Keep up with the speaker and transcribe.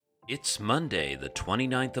It's Monday, the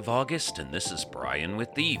 29th of August, and this is Brian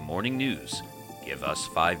with the Morning News. Give us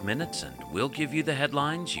 5 minutes and we'll give you the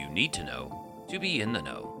headlines you need to know to be in the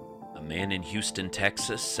know. A man in Houston,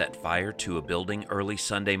 Texas set fire to a building early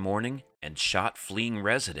Sunday morning and shot fleeing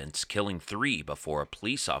residents, killing 3 before a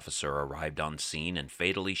police officer arrived on scene and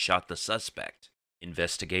fatally shot the suspect.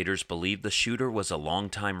 Investigators believe the shooter was a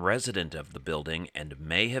longtime resident of the building and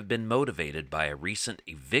may have been motivated by a recent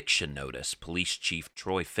eviction notice, Police Chief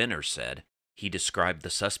Troy Finner said. He described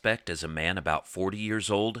the suspect as a man about 40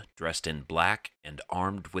 years old, dressed in black and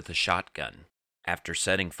armed with a shotgun. After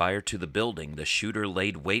setting fire to the building, the shooter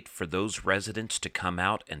laid wait for those residents to come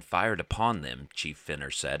out and fired upon them, Chief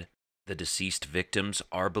Finner said. The deceased victims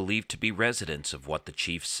are believed to be residents of what the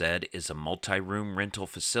chief said is a multi-room rental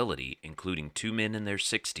facility, including 2 men in their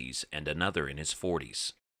 60s and another in his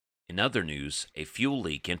 40s. In other news, a fuel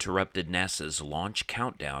leak interrupted NASA's launch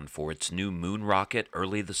countdown for its new moon rocket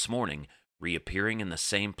early this morning, reappearing in the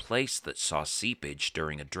same place that saw seepage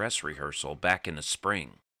during a dress rehearsal back in the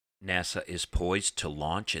spring. NASA is poised to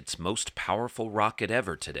launch its most powerful rocket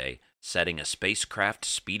ever today, setting a spacecraft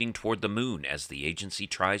speeding toward the moon as the agency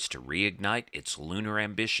tries to reignite its lunar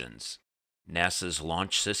ambitions. NASA's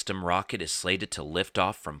Launch System rocket is slated to lift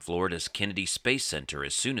off from Florida's Kennedy Space Center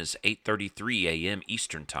as soon as 8:33 a.m.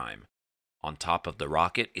 Eastern Time. On top of the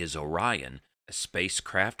rocket is Orion, a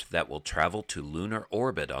spacecraft that will travel to lunar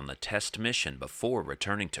orbit on the test mission before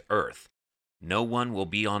returning to Earth. No one will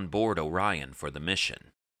be on board Orion for the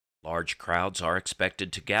mission. Large crowds are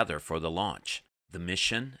expected to gather for the launch. The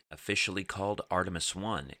mission, officially called Artemis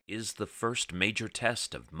 1, is the first major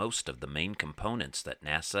test of most of the main components that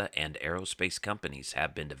NASA and aerospace companies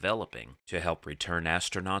have been developing to help return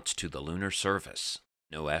astronauts to the lunar surface.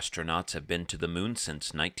 No astronauts have been to the moon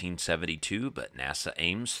since 1972, but NASA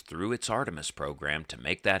aims through its Artemis program to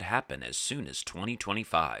make that happen as soon as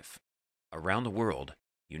 2025. Around the world,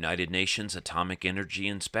 United Nations atomic energy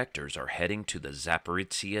inspectors are heading to the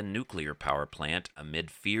Zaporizhzhia nuclear power plant amid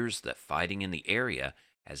fears that fighting in the area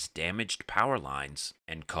has damaged power lines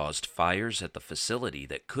and caused fires at the facility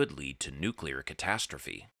that could lead to nuclear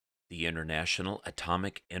catastrophe. The International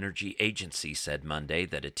Atomic Energy Agency said Monday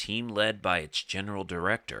that a team led by its general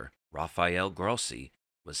director, Rafael Grossi,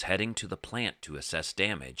 was heading to the plant to assess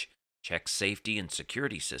damage, check safety and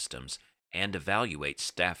security systems, and evaluate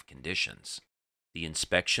staff conditions. The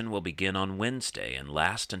inspection will begin on Wednesday and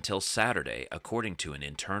last until Saturday, according to an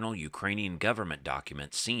internal Ukrainian government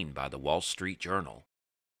document seen by the Wall Street Journal.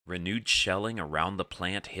 Renewed shelling around the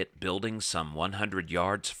plant hit buildings some 100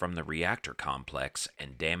 yards from the reactor complex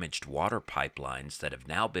and damaged water pipelines that have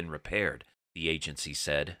now been repaired, the agency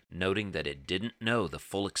said, noting that it didn't know the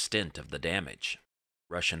full extent of the damage.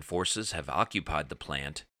 Russian forces have occupied the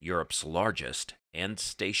plant, Europe's largest, and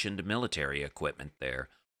stationed military equipment there,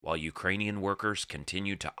 while Ukrainian workers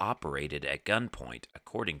continue to operate it at gunpoint,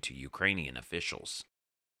 according to Ukrainian officials.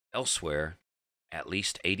 Elsewhere, at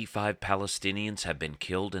least 85 Palestinians have been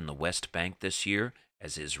killed in the West Bank this year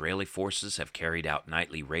as Israeli forces have carried out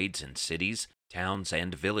nightly raids in cities, towns,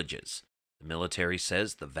 and villages. The military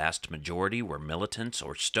says the vast majority were militants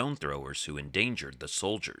or stone throwers who endangered the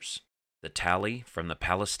soldiers. The tally from the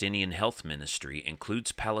Palestinian Health Ministry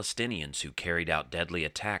includes Palestinians who carried out deadly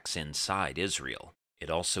attacks inside Israel. It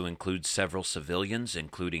also includes several civilians,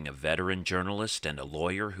 including a veteran journalist and a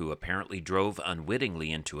lawyer who apparently drove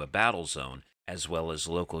unwittingly into a battle zone, as well as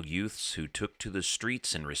local youths who took to the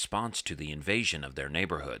streets in response to the invasion of their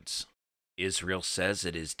neighborhoods. Israel says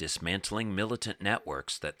it is dismantling militant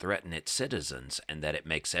networks that threaten its citizens and that it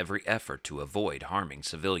makes every effort to avoid harming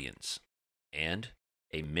civilians. And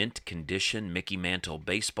a mint-condition Mickey Mantle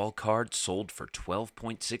baseball card sold for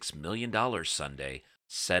 $12.6 million Sunday,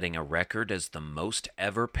 setting a record as the most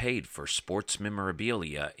ever paid for sports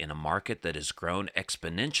memorabilia in a market that has grown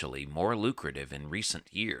exponentially more lucrative in recent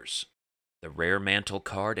years. The rare Mantle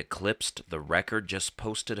card eclipsed the record just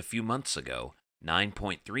posted a few months ago,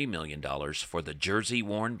 $9.3 million for the jersey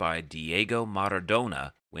worn by Diego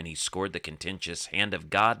Maradona when he scored the contentious Hand of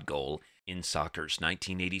God goal in soccer's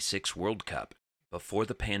 1986 World Cup. Before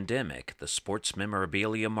the pandemic, the sports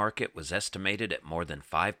memorabilia market was estimated at more than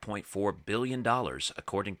 $5.4 billion,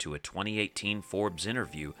 according to a 2018 Forbes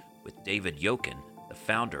interview with David Yokin, the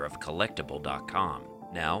founder of Collectible.com.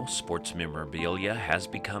 Now, sports memorabilia has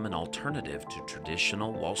become an alternative to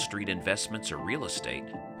traditional Wall Street investments or real estate,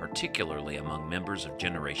 particularly among members of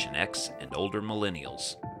Generation X and older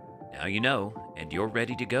millennials. Now you know, and you're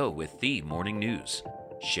ready to go with the Morning News.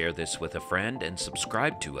 Share this with a friend and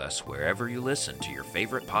subscribe to us wherever you listen to your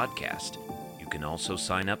favorite podcast. You can also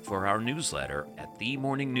sign up for our newsletter at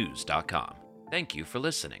themorningnews.com. Thank you for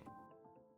listening.